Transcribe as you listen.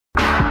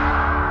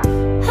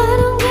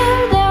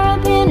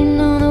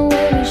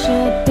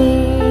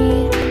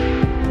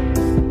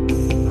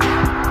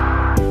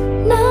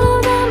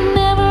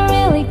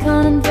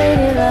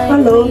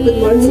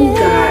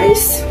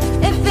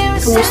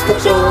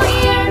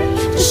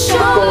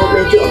Ako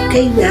medyo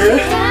okay na.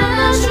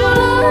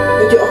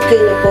 Medyo okay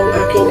na po ang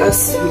aking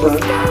asthma.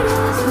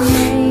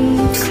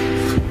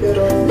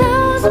 Pero,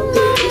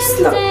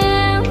 konting lang.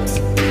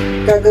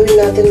 Gagawin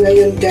natin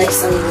ngayon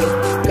guys, ay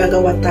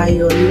gagawa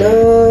tayo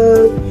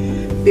ng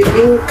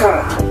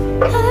bibingka.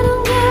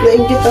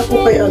 Nainggit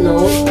ako kay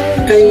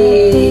kay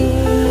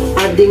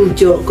Ading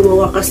Jo.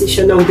 Gumawa kasi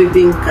siya ng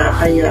bibingka,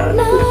 kaya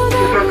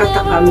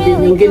nakakatakam din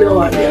yung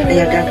ginawa niya,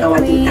 kaya gagawa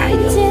din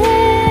tayo.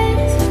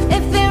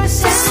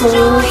 So,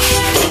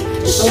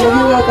 ang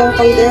mahiwagang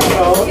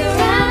kaldero,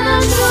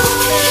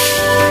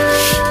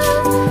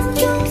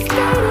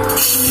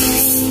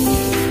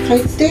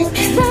 I think,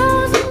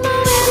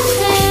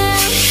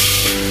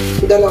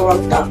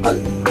 2 takal.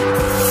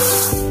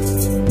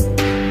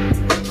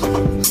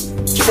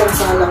 Isang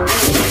salang.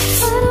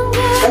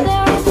 Ay.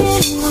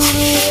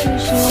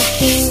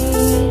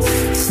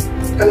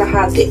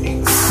 Kalahati.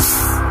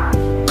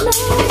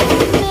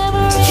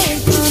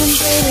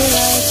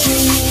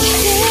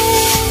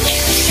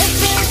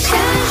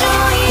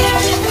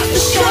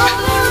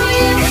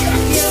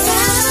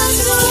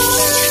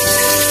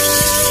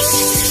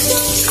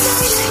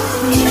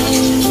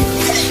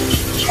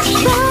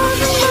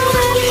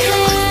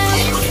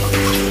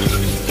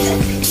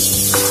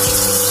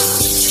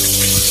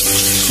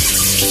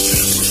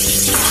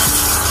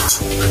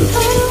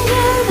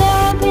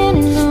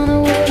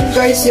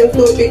 Guys, yung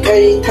tubig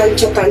ay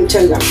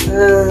tansya-tansya lang.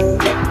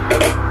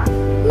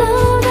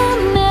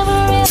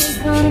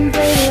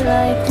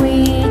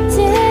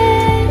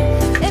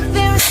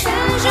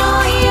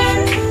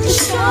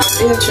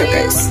 Ayan siya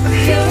guys.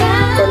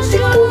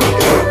 Konti tubig.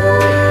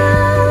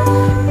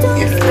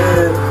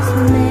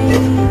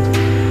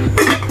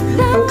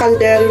 Ang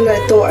kaldero na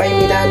ito ay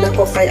minana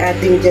ko kay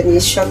Ading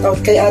Janice. Shout out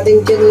kay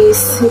Ading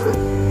Janice.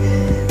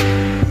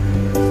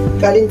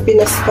 Galing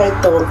Pinas pa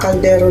ito, ang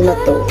kaldero na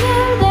to.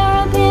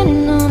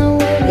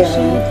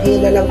 Yan,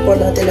 hila lang po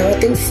natin ang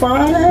ating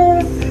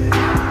fire.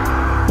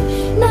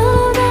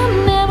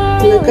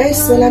 Na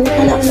guys, wala na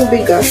pala akong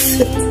bigas.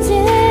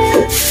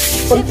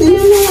 Pagti na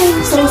lang,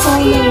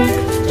 sarang-sarang.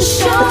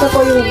 Ito po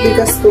yung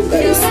bigas ko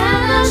guys.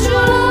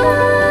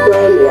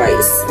 Brown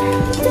rice.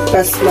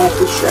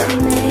 Basmati siya.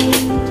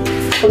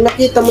 Pag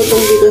nakita mo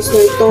itong bigas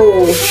na ito,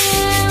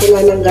 wala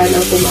nang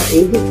ganang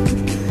kumain.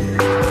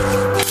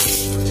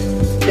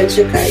 Yan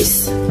siya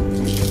guys.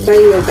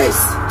 Try nyo guys.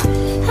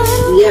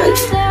 Yan.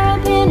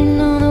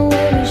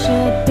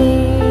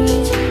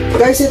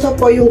 Guys, ito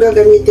po yung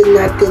gagamitin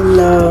natin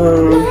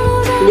ng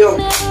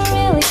nyog.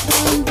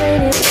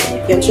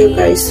 Yan siya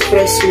guys.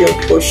 Fresh nyog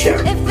po siya.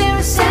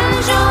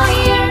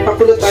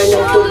 Pakulo tayo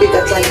ng tubig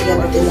at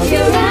lagyan natin ng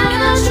tubig.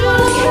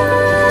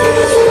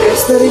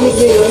 Guys, narinig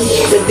nyo yun?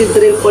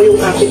 Nagdi-drill po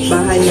yung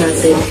kapitbahay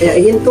natin. Kaya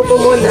ihinto ko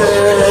muna.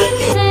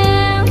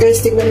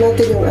 Guys, tignan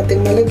natin yung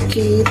ating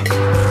malagkit.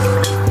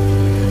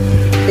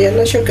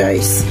 Ayan na siya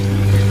guys.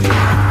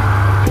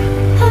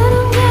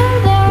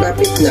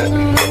 Lapit na.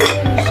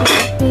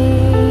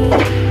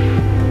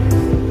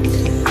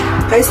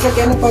 Guys,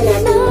 lagyan na pa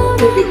natin ng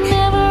tubig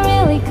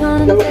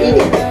na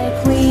mainit.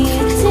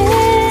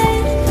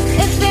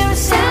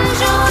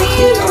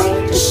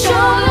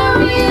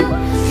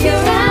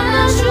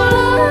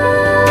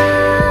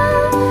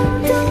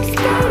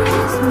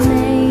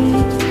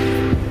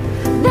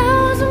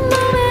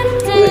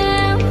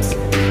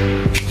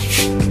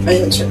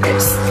 Ayan siya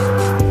guys.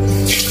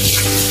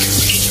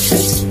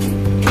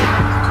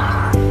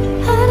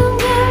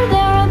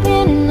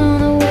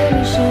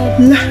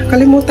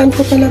 Kalimutan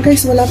ko pala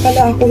guys, wala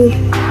pala akong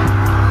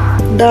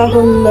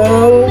dahon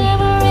ng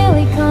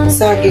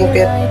saging,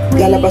 kaya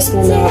lalabas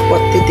muna ako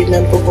at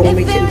titignan ko kung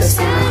may tinda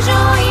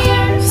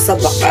sa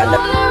bakala.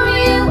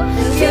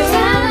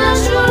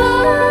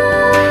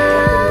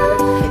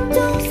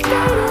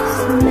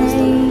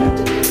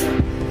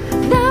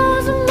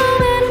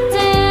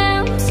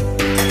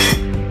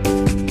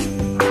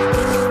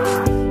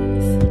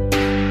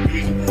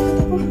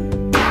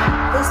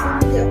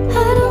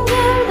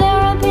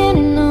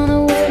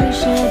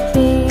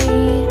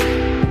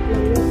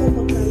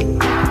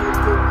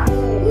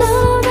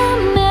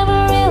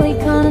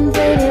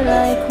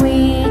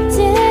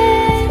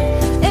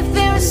 If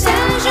it was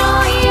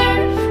Central here,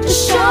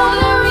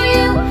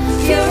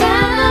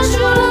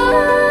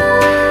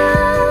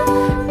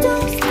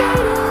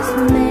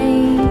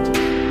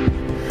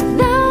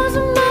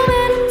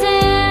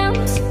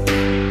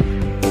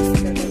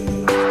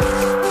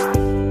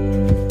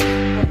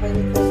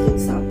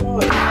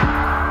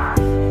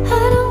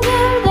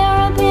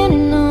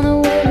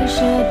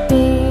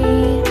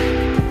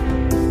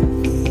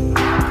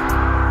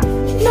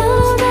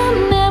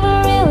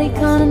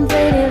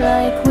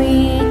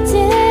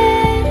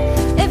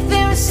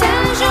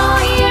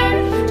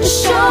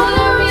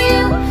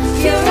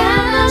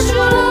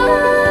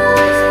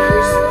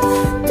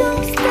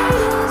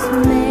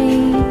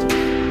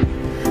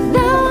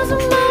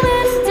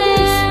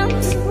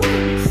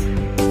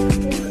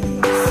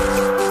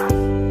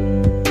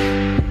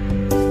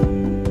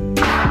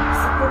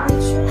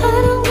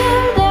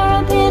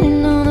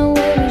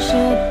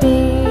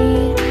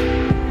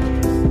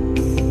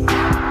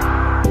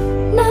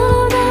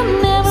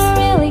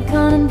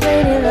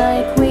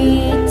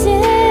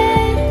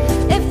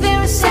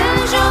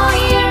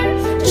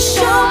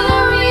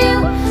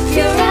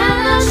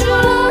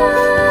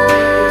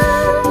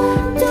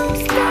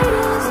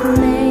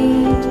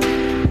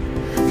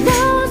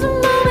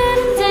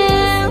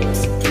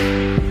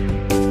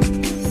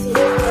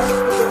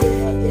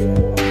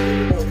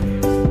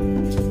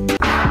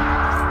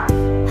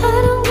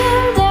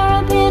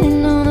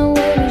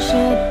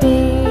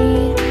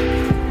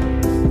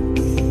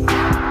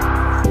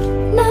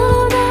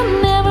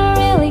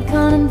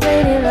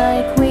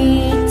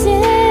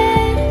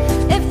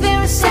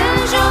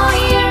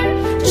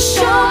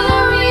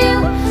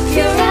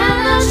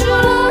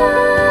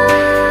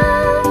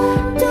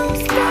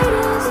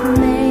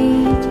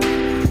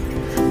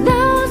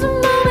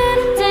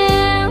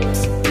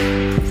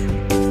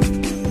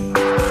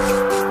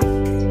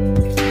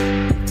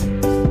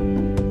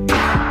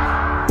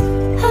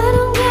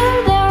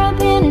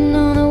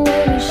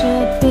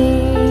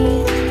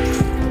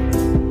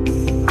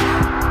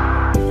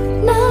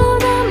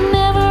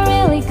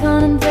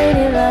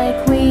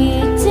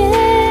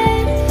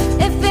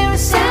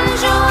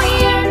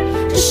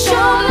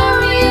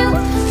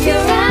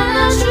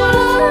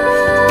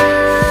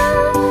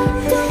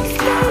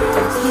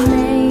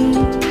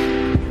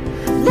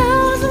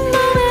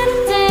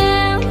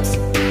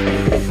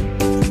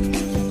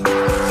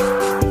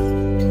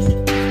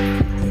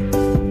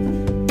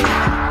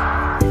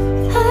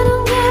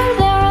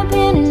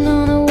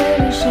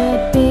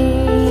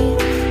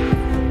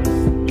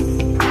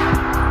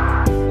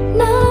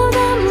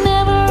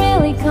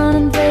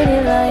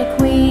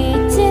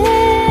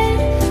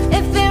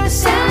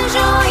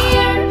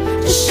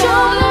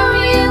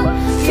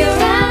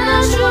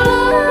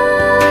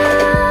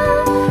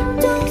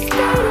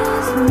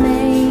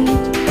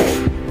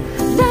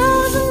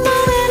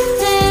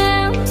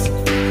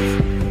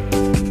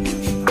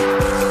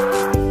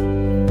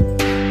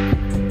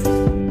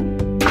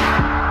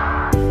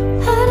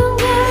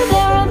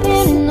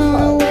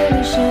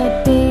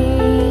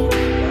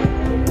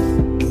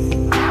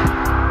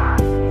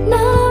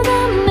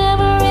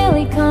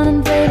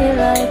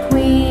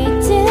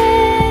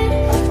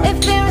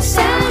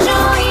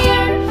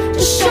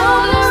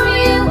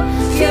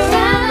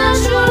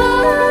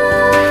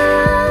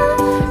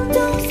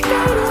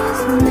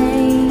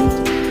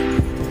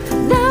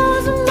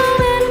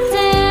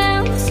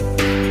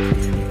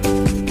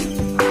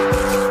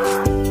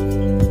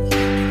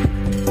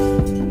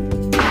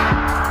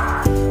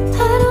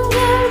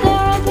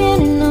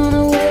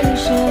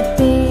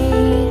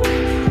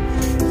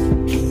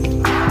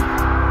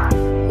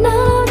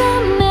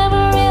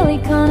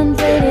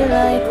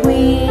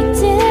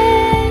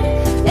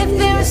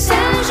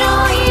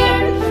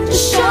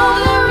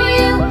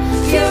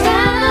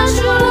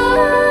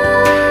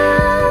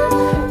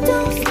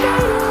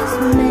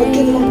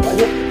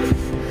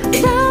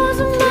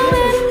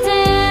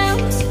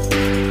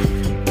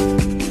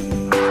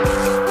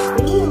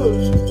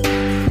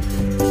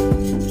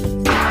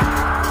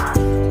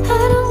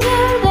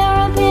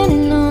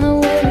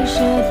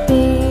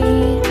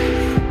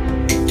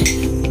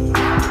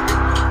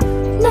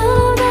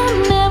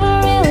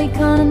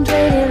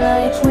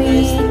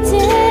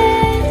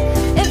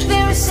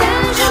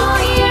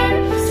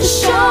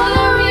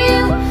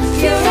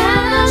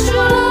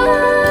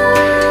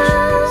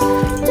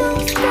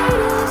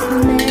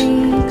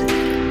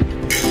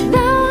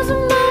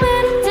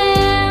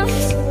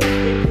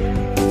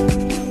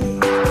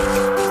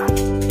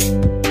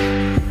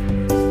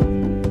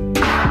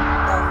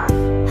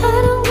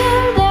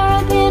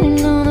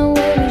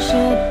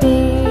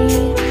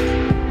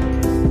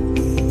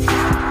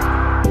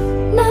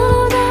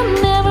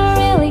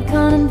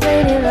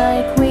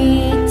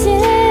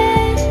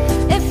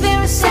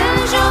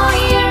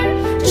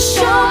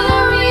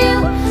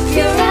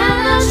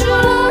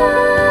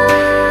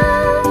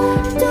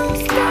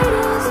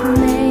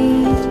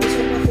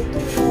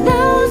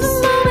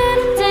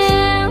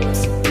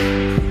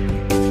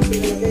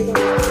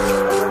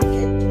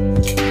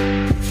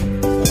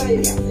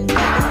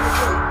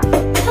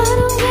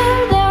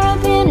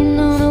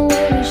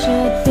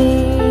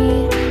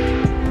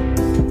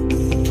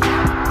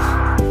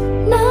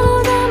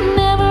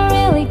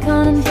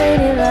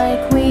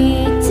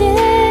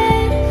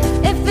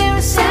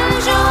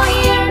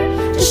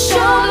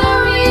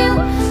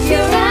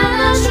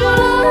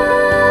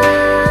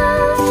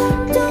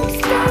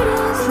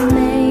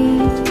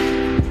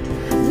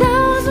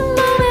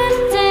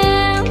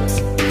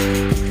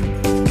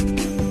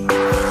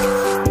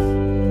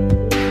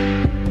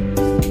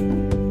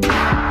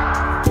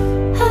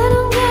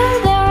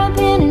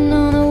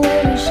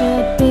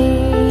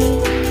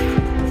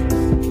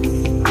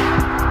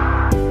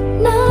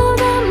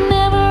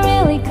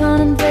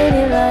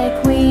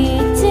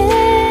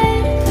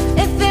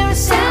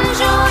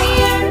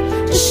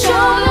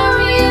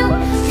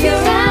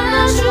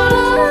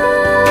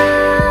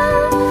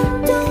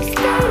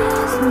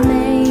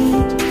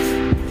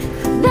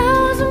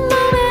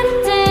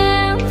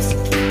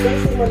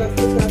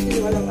 Ikot natin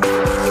walang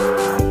asin.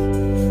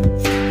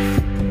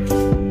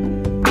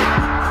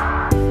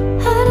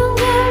 I don't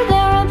care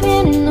their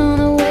opinion on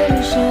the way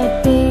we should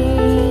be.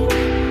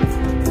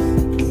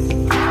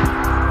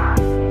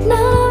 None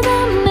of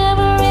them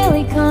ever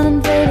really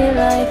contemplated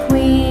like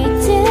we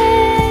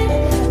did.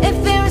 If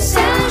we're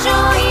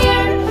essential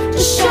here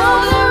to show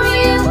the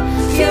real,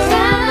 pure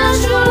and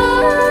natural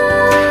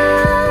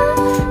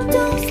love,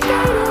 those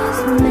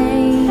status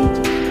made.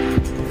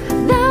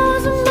 There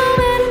was a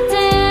moment of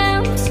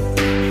doubt.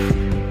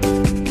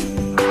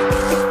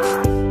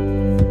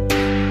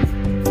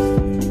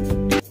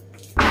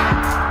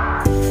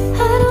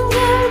 I don't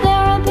care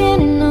their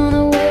opinion on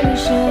the way we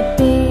should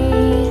be.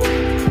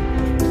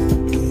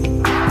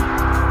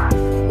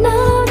 None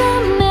of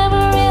them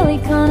ever really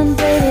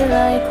contemplated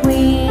like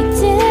we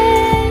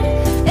did.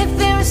 If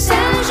we're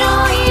essential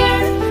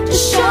here to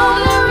show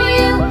the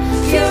real,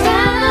 pure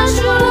and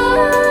natural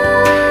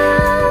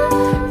love,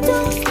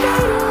 those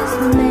status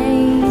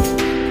made.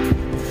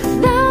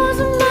 There was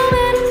a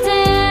moment of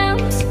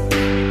doubt.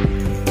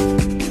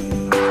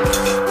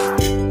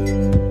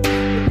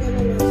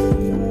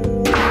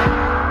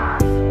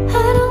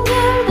 I don't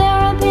care their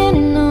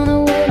opinion on the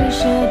way we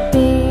should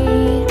be.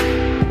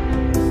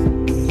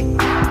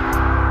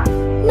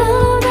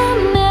 None of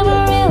them ever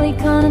really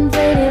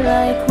contemplated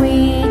like we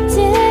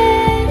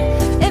did.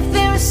 If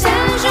we're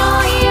essential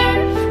here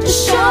to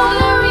show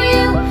the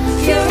real,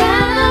 pure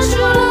and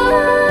natural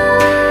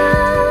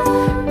love,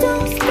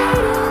 those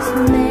status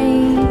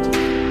made.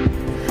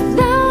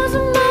 There was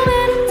a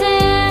moment of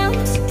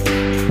doubt.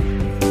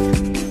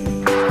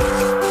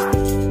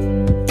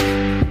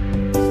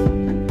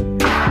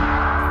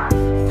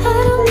 I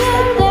don't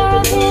care their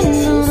opinion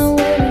on the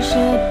way we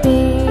should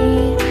be.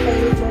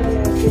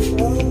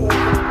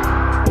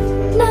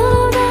 None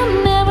of them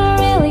ever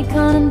really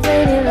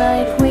contemplated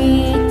like we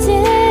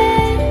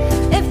did.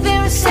 If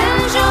we're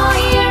essential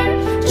here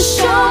to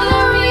show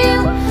the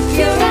real,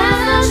 pure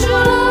and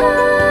natural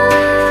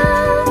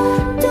love,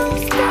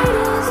 those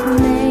status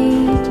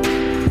made.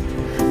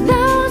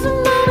 There was a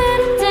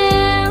moment of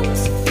doubt.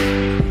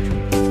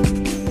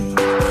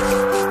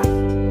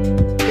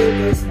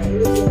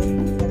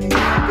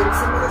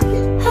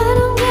 I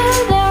don't care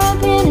their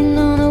opinion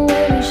on the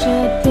way we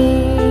should be.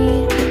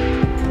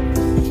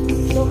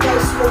 So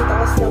guys, yung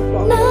taas lang po.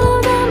 None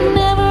of them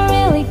ever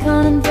really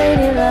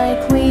contemplated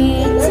like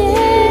we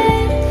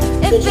did.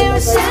 If we're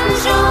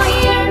essential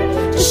here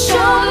to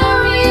show the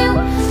real,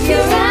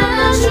 pure and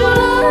natural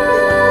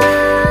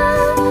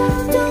love,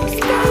 those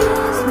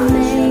status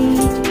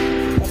made.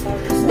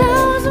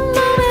 There was a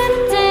moment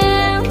of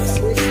doubt.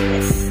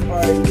 Christmas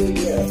or New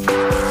Year.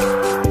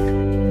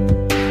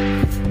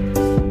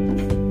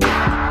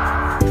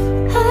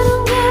 I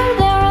don't care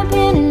their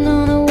opinion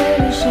on the way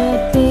we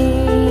should be.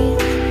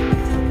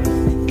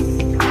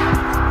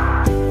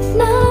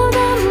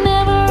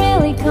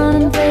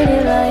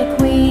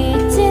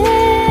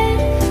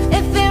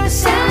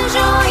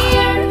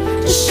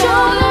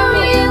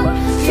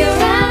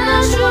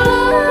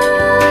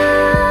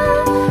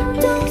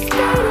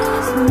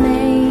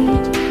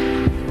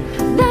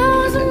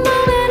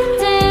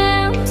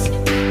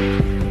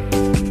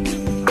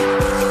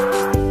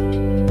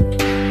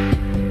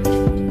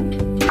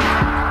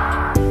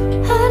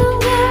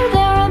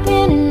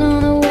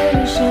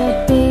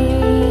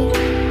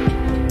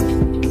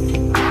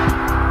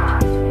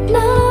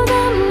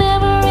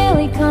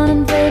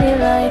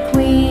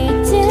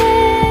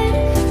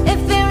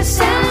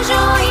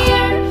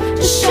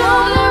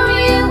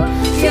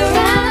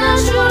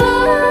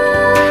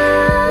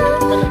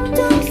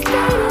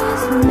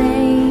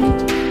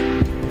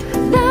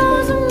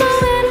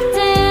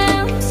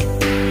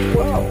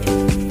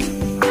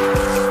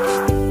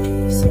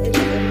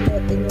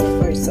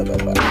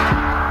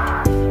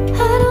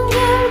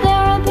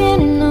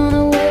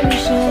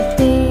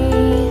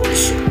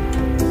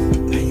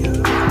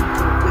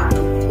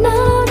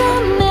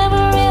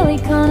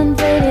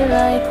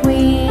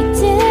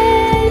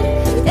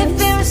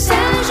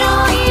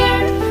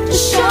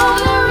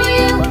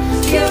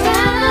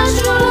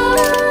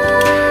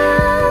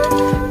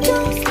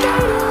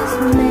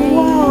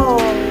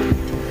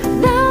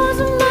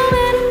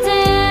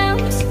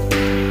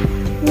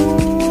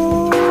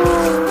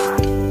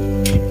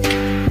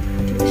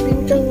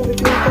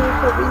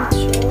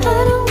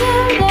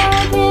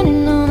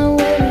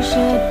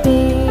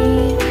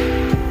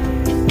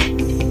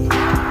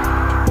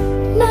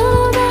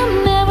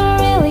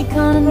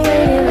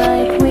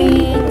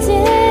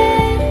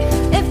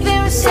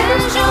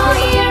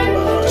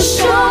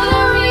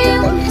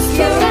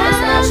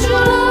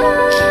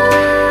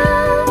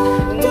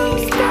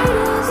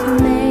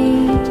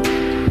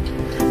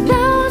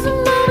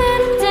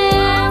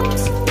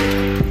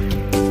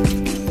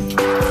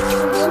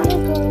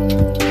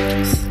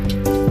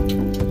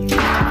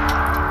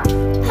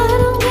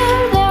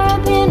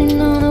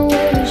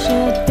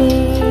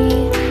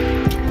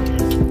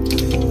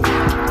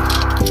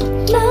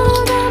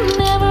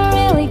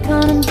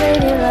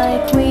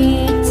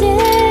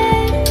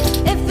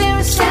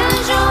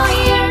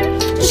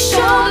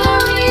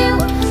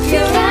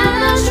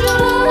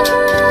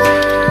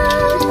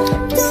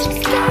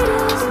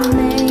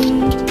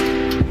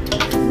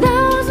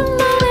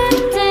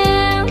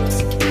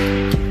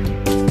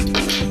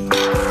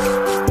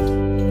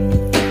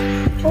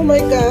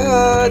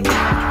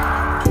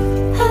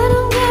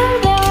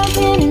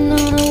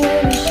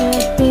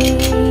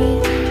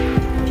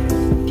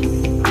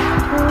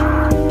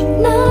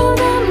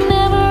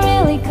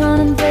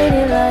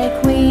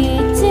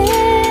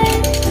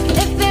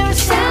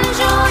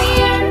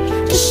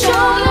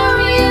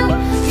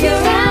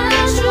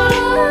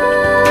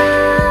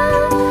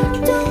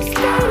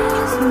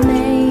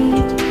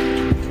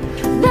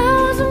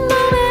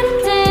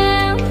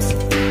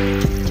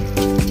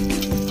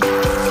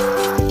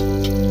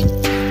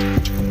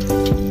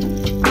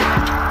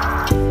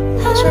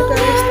 siya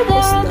guys.